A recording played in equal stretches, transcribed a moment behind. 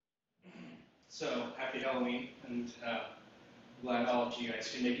So happy Halloween, and glad all of you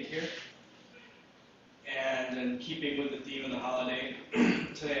guys can make it here. And in keeping with the theme of the holiday,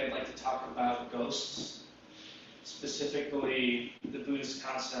 today I'd like to talk about ghosts, specifically the Buddhist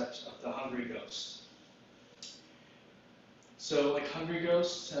concept of the hungry ghost. So, like hungry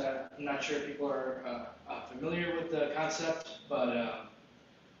ghosts, I'm not sure if people are familiar with the concept, but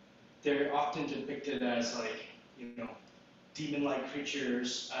they're often depicted as demon-like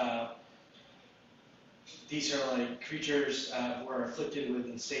creatures. These are like creatures who are afflicted with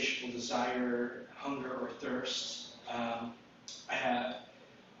insatiable desire, hunger, or thirst. I have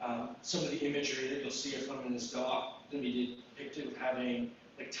some of the imagery that you'll see of them is they'll often be depicted with having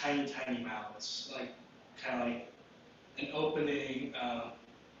like tiny, tiny mouths, like kind of like an opening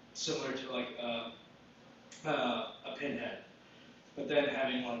similar to like a pinhead, but then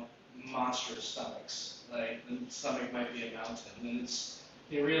having like monstrous stomachs. Like the stomach might be a mountain, and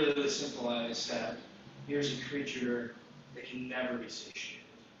it really symbolizes that here's a creature that can never be satiated,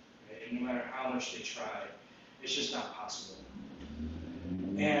 right? And no matter how much they try, it's just not possible.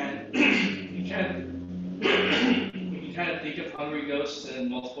 And you can kind of think of hungry ghosts in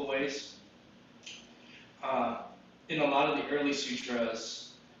multiple ways. In a lot of the early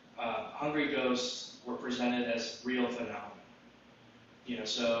sutras, hungry ghosts were presented as real phenomena.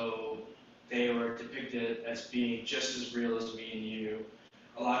 So they were depicted as being just as real as me and you.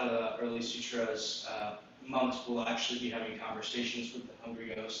 A lot of the early sutras, monks will actually be having conversations with the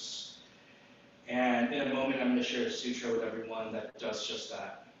hungry ghosts. And in a moment, I'm going to share a sutra with everyone that does just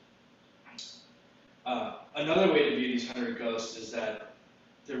that. Another way to view these hungry ghosts is that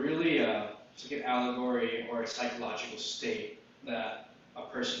they're really it's like an allegory or a psychological state that a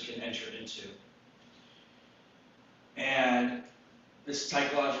person can enter into. And this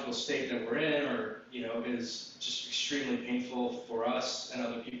psychological state that we're in, is just extremely painful for us and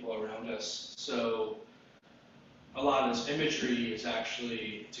other people around us. So a lot of this imagery is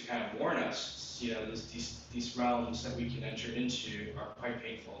actually to kind of warn us. These realms that we can enter into are quite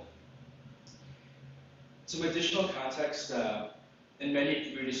painful. Some additional context, in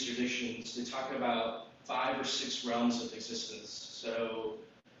many Buddhist traditions, they talk about 5 or 6 realms of existence. So,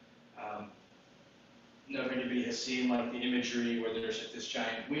 I don't know if anybody has seen like the imagery where there's like this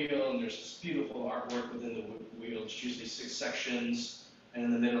giant wheel and there's this beautiful artwork within the wheel. It's usually 6 sections, and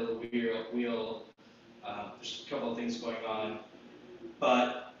in the middle of the wheel there's a couple of things going on.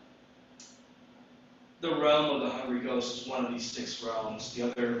 But the realm of the hungry ghost is one of these 6 realms. The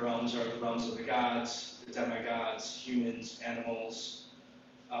other realms are the realms of the gods, the demigods, humans, animals,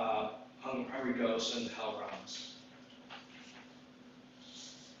 hungry ghosts, and the hell realms.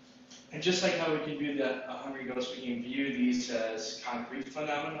 And just like how we can view a hungry ghost, we can view these as concrete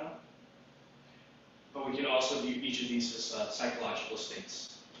phenomena, but we can also view each of these as psychological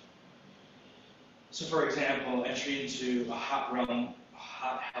states. So for example, entry into a hot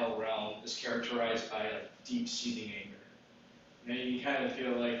hell realm is characterized by deep seething anger. You kind of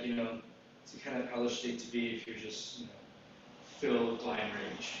feel like, it's a kind of hellish state to be if you're just, filled with blind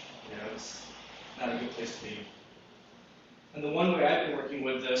rage. It's not a good place to be. And the one way I've been working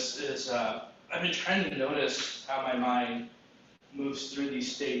with this is I've been trying to notice how my mind moves through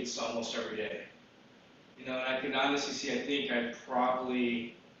these states almost every day. And I can honestly see, I think I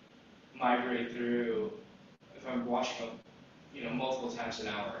probably migrate through, if I'm watching them, multiple times an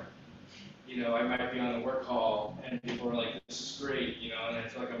hour. I might be on a work call and people are like, this is great, and I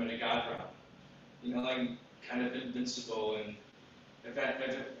feel like I'm in a God realm. I'm kind of invincible, and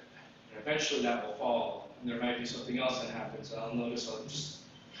eventually that will fall. And there might be something else that happens, and I'll notice I'm just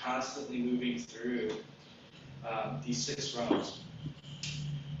constantly moving through these 6 realms.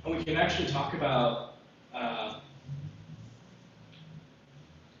 And we can actually talk about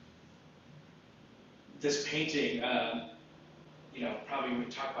this painting. Probably we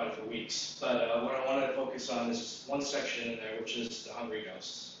talk about it for weeks, but what I wanted to focus on is one section in there, which is the hungry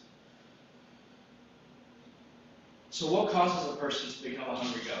ghosts. So what causes a person to become a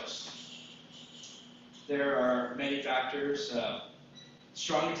hungry ghost? There are many factors.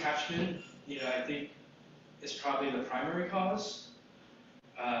 Strong attachment, I think, is probably the primary cause,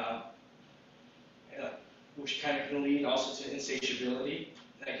 which kind of can lead also to insatiability.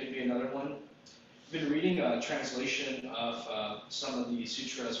 That could be another one. I've been reading a translation of some of the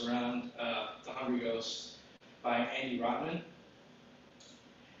sutras around the hungry ghost by Andy Rotman.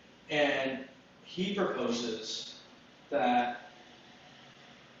 And he proposes that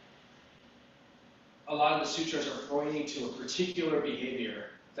a lot of the sutras are pointing to a particular behavior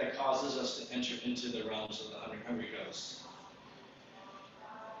that causes us to enter into the realms of the hungry ghosts.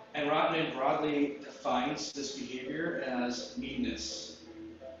 And Rotman broadly defines this behavior as meanness.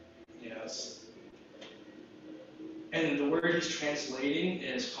 And the word he's translating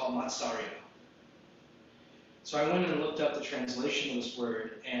is called Matsarya. So I went and looked up the translation of this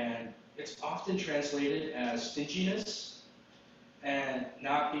word, and it's often translated as stinginess and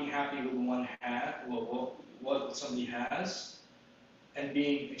not being happy with what somebody has, and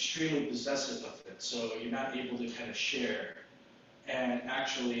being extremely possessive of it. So you're not able to kind of share, and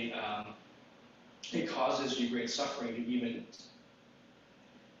actually it causes you great suffering to even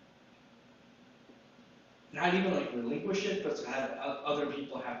not even like relinquish it, but to have other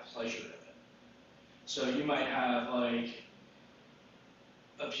people have pleasure in it. So you might have like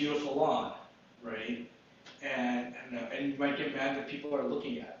a beautiful lawn, right? And you might get mad that people are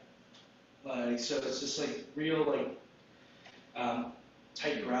looking at it. Like, so it's just like real like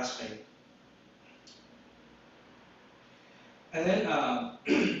tight grasping. And then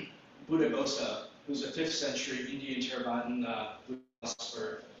Buddhaghosa, who's a 5th century Indian Theravadan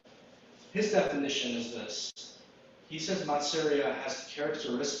philosopher, his definition is this. He says Matsarya has the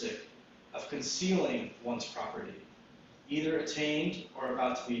characteristic of concealing one's property, either attained or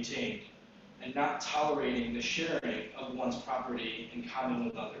about to be attained, and not tolerating the sharing of one's property in common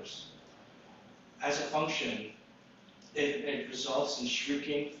with others. As a function, it results in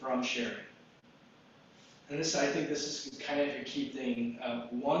shrinking from sharing. And this, I think this is kind of a key thing.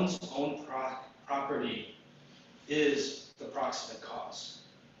 One's own property is the proximate cause.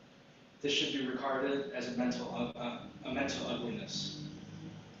 This should be regarded as a mental ugliness.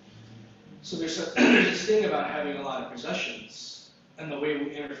 So there's this thing about having a lot of possessions and the way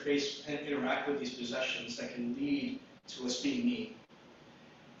we interface and interact with these possessions that can lead to us being mean.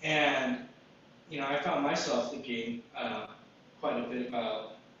 And I found myself thinking quite a bit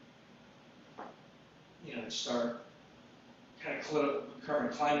about start kind of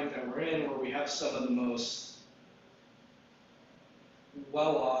current climate that we're in, where we have some of the most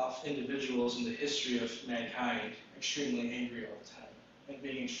well-off individuals in the history of mankind extremely angry all the time and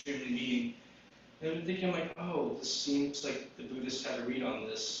being extremely mean. And I'm thinking like, oh, this seems like the Buddhists had a read on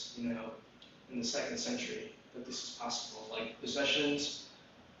this, in the 2nd century, that this is possible. Like possessions,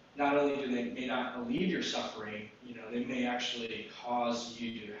 not only do they may not relieve your suffering, they may actually cause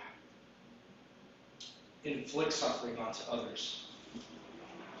you to inflict suffering onto others.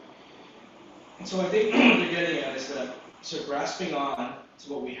 And so I think what they're getting at is that grasping on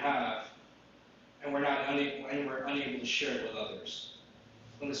to what we have, and we're unable to share it with others.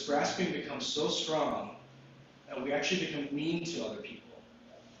 When this grasping becomes so strong that we actually become mean to other people.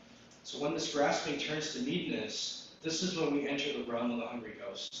 So when this grasping turns to meanness, this is when we enter the realm of the hungry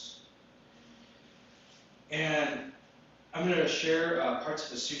ghosts. And I'm going to share parts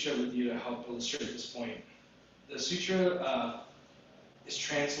of the sutra with you to help illustrate this point. The sutra is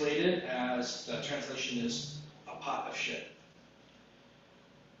translated as, the translation is a pot of shit.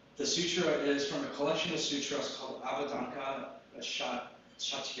 The sutra is from a collection of sutras called Avadanka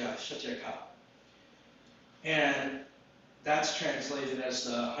Shatyaka. And that's translated as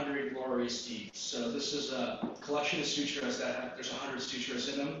the 100 glorious deeds. So this is a collection of sutras there's 100 sutras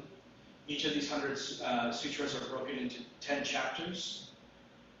in them. Each of these 100 sutras are broken into 10 chapters.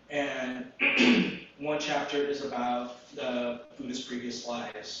 And one chapter is about the Buddha's previous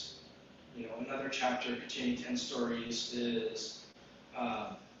lives. Another chapter containing 10 stories is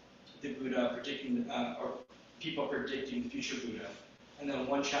the Buddha predicting, or people predicting the future Buddha. And then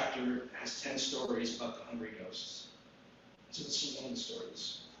one chapter has 10 stories about the hungry ghosts. So this is one of the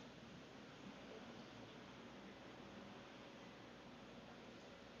stories.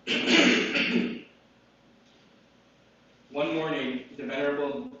 One morning, the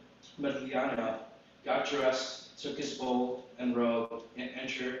Venerable Madhyana got dressed, took his bowl and robe, and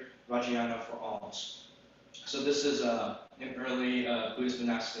entered Rajayana for alms. So this is an early Buddhist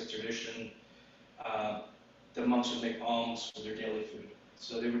monastic tradition. The monks would make alms for their daily food.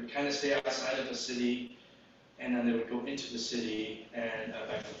 So they would kind of stay outside of the city, and then they would go into the city and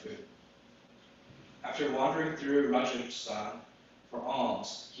beg for food. After wandering through Rajasthan for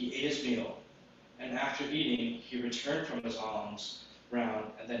alms, he ate his meal, and after eating, he returned from his alms round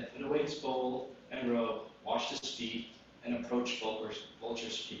and then put away his bowl and robe, washed his feet, and approached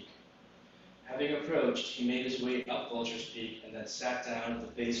Vulture's Peak. Having approached, he made his way up Vulture's Peak and then sat down at the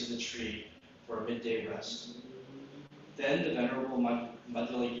base of the tree for a midday rest. Then the Venerable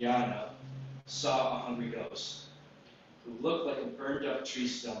Madhyana saw a hungry ghost, who looked like a burned-up tree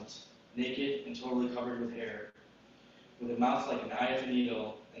stump, naked and totally covered with hair, with a mouth like an eye of a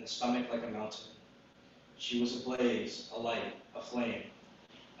needle and a stomach like a mountain. She was ablaze, a light, a flame,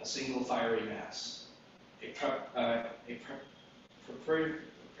 a single fiery mass, a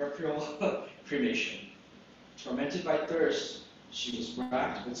perpetual cremation. Tormented by thirst, she was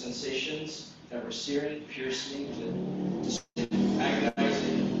racked with sensations that were searing, piercing,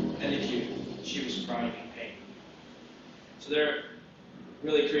 agonizing, and acute. She was crying in pain. So they're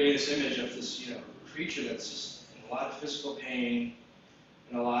really creating this image of this, creature that's just in a lot of physical pain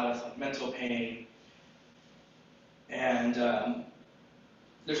and a lot of mental pain. And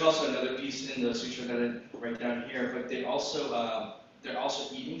there's also another piece in the sutra that I didn't write down here, but they're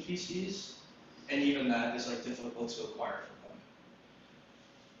also eating feces, and even that is difficult to acquire for them.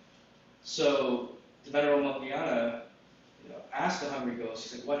 So the Venerable Moggallana, asked the hungry ghost,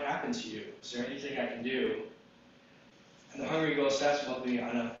 he said, "What happened to you? Is there anything I can do?" And the hungry ghost asked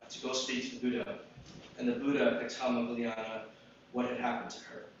Moggallana to go speak to the Buddha, and the Buddha could tell Moggallana what had happened to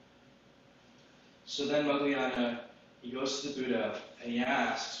her. So then Moggallana, he goes to the Buddha and he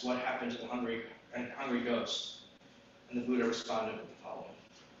asks what happened to the hungry ghost. And the Buddha responded with the following.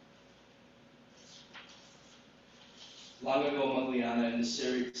 Long ago, Moggallana, in the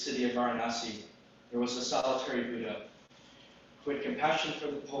city of Varanasi, there was a solitary Buddha who had compassion for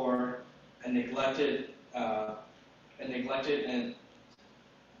the poor and who had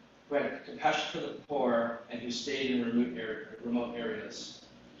compassion for the poor and who stayed in remote areas.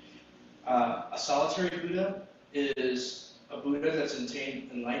 A solitary Buddha is a Buddha that's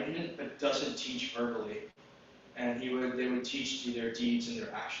attained enlightenment but doesn't teach verbally, and they would teach through their deeds and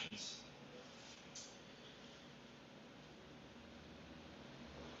their actions.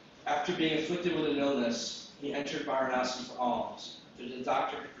 After being afflicted with an illness, he entered Varanasi for alms. The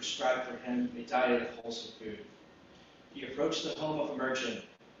doctor had prescribed for him a diet of wholesome food. He approached the home of a merchant.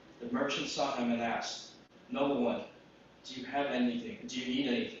 The merchant saw him and asked, "Noble one, do you have anything? Do you need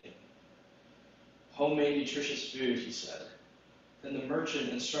anything?" "Homemade nutritious food," he said. Then the merchant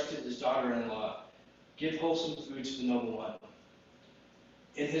instructed his daughter-in-law, "Give wholesome food to the noble one."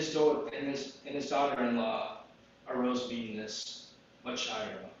 In his daughter-in-law arose meanness,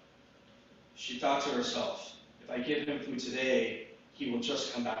 Vajrayana. She thought to herself, "If I give him food today, he will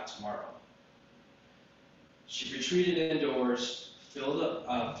just come back tomorrow." She retreated indoors, filled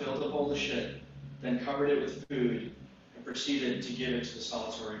a bowl of shit, then covered it with food, and proceeded to give it to the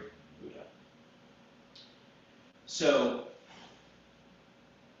solitary Buddha. So,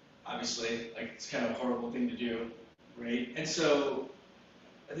 obviously, it's kind of a horrible thing to do, right? And so,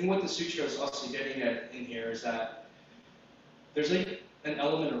 I think what the sutra is also getting at in here is that there's an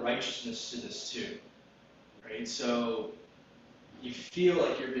element of righteousness to this too, right? So you feel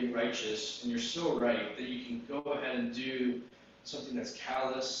like you're being righteous, and you're so right that you can go ahead and do something that's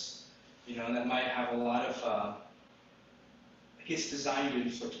callous, and that might have a lot of, it's designed to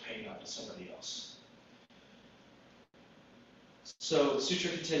inflict pain onto somebody else. So the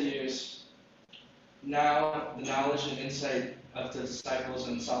sutra continues. Now the knowledge and insight of the disciples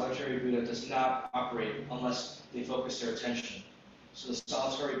and solitary Buddha does not operate unless they focus their attention. So the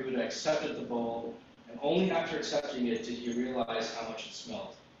solitary Buddha accepted the bowl, and only after accepting it did he realize how much it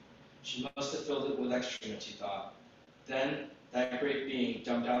smelled. She must have filled it with excrement, he thought. Then that great being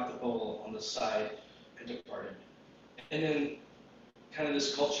dumped out the bowl on the side and departed. And then kind of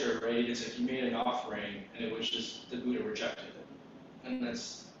this culture, right, it's like he made an offering, and it was just the Buddha rejected it. And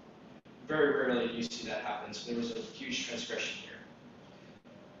that's very rarely you see that happen, so there was a huge transgression here.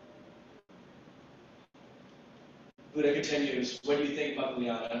 Buddha continues, "What do you think,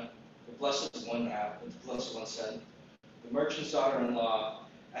 Moggallana?" The Blessed One said, "The merchant's daughter-in-law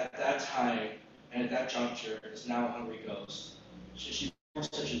at that time and at that juncture is now a hungry ghost. Should she perform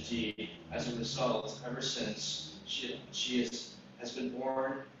such a deed, as a result, ever since she has been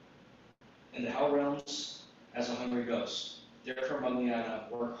born in the hell realms as a hungry ghost. Therefore, Moggallana,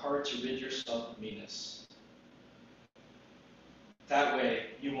 work hard to rid yourself of meanness. That way,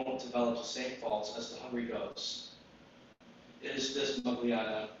 you won't develop the same faults as the hungry ghost. It is this,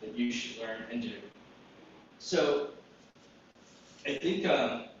 Moggallana, that you should learn and do." So, I think,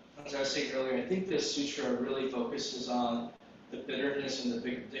 as I was saying earlier, I think this sutra really focuses on the bitterness and the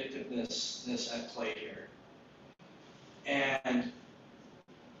vindictiveness at play here. And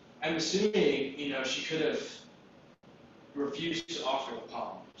I'm assuming, she could have refused to offer the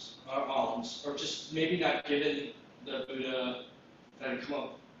alms, or just maybe not given the Buddha that had come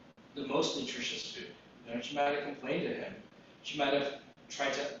up the most nutritious food. She might have complained to him. She might have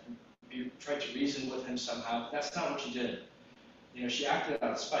tried to reason with him somehow. But that's not what she did. She acted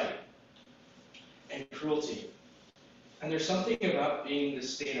out of spite and cruelty. And there's something about being in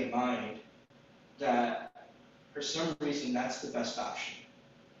this state of mind that, for some reason, that's the best option.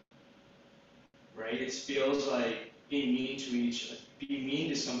 Right? It feels like being mean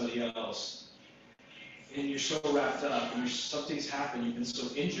to somebody else, and you're so wrapped up, and something's happened, you've been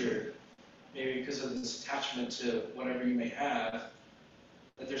so injured, maybe because of this attachment to whatever you may have,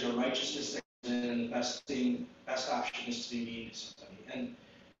 that there's a righteousness that comes best option is to be mean to somebody. And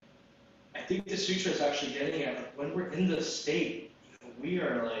I think the sutra is actually getting at, like, when we're in this state, we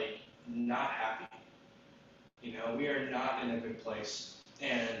are like not happy. We are not in a good place,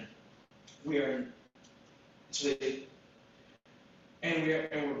 and we are so they, and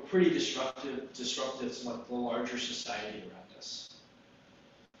we're pretty disruptive to like the larger society around us.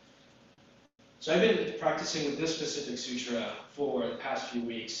 So I've been practicing with this specific sutra for the past few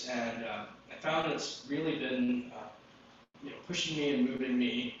weeks, and I found it's really been pushing me and moving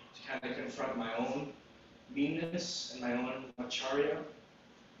me to kind of confront my own meanness and my own acharya.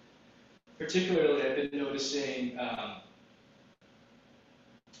 Particularly, I've been noticing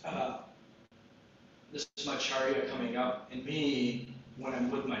this macharya coming up in me when I'm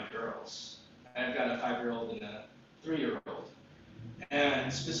with my girls. I've got a 5-year-old and a 3-year-old.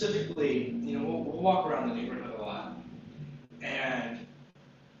 And specifically, we'll walk around the neighborhood a lot. And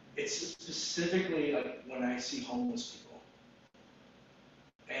it's specifically like when I see homeless people.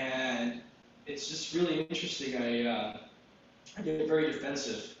 And it's just really interesting. I get very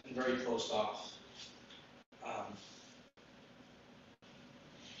defensive and very closed off.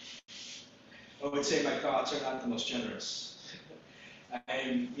 I would say my thoughts are not the most generous.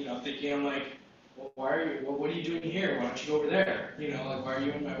 I'm, thinking, I'm like, well, what are you doing here? Why don't you go over there? Like, why are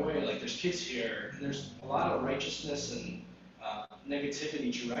you in my way? Like, there's kids here, and there's a lot of righteousness and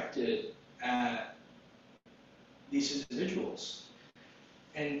negativity directed at these individuals.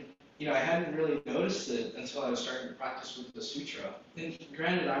 And, I hadn't really noticed it until I was starting to practice with the sutra. And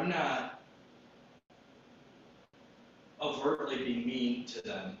granted, I'm not overtly being mean to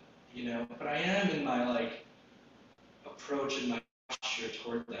them, but I am in my approach and my posture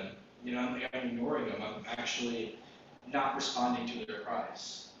toward them. I'm ignoring them. I'm actually not responding to their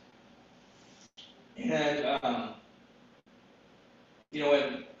cries. And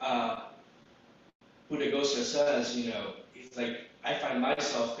when Buddhaghosa says, it's like I find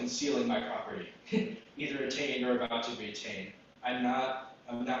myself concealing my property, either attained or about to be attained. I'm not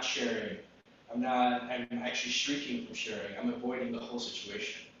sharing. I'm actually shrieking from sharing. I'm avoiding the whole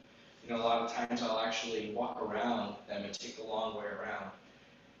situation. A lot of times I'll actually walk around them and take the long way around.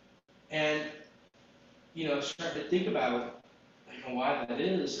 And, starting to think about, why that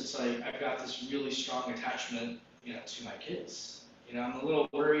is, it's like I've got this really strong attachment, to my kids. I'm a little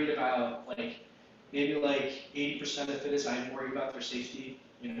worried about, maybe 80% of it is I'm worried about their safety.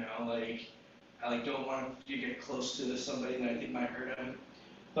 I don't want to get close to somebody that I think might hurt them.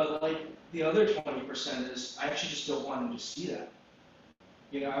 But the other 20% is I actually just don't want them to see that.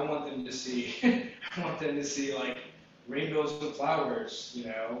 I want them to see, rainbows and flowers.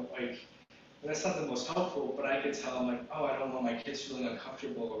 And that's not the most helpful. But I could tell them oh, I don't want my kids feeling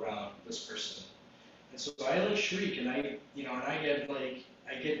uncomfortable around this person. And so I shriek, and I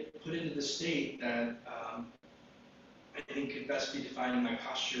get put into the state that I think could best be defined in my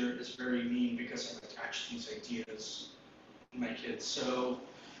posture as very mean because I've attached these ideas in my kids. So,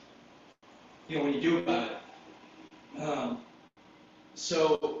 when you do about it.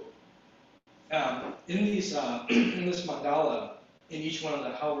 In these, in this mandala, in each one of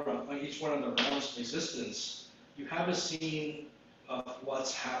the realms of existence, you have a scene of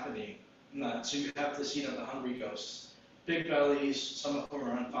what's happening. So you have the scene of the hungry ghosts, big bellies, some of them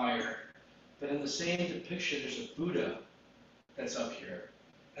are on fire. But in the same depiction, there's a Buddha that's up here.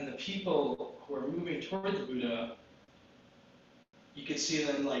 And the people who are moving toward the Buddha, you can see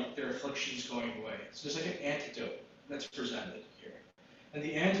them their afflictions going away. So there's an antidote that's presented here. And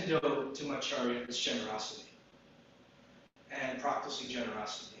the antidote to Macharya is generosity and practicing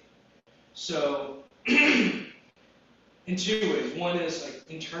generosity. So in two ways. One is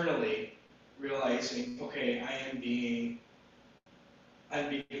internally realizing, okay, I'm being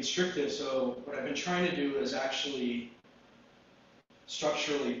constrictive. So what I've been trying to do is actually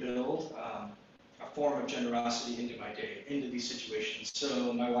structurally build a form of generosity into my day, into these situations.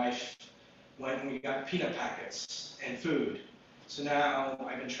 So my wife went and we got peanut packets and food. So now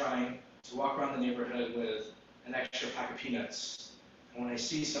I've been trying to walk around the neighborhood with an extra pack of peanuts. And when I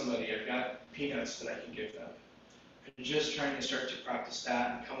see somebody, I've got peanuts that I can give them. I'm just trying to start to practice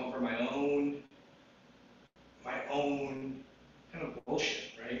that and come over my own kind of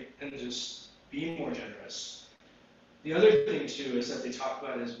bullshit, right? And just be more generous. The other thing too is that they talk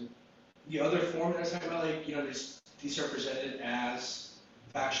about is the other form that I talk about, these are presented as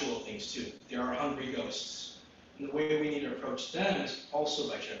factual things too. There are hungry ghosts. And the way we need to approach them is also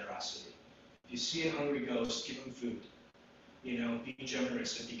by generosity. If you see a hungry ghost, give them food. Be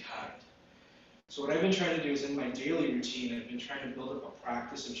generous and be kind. So what I've been trying to do is in my daily routine, I've been trying to build up a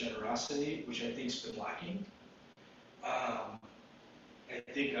practice of generosity, which I think has been lacking. I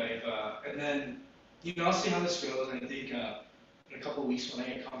think and then you know, I'll see how this goes. And I think in a couple of weeks when I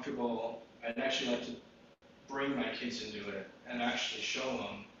get comfortable, I'd actually like to bring my kids into it and actually show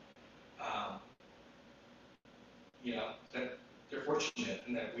them, um, you know, that they're fortunate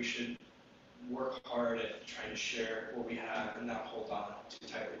and that we should work hard at trying to share what we have and not hold on too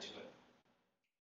tightly to it.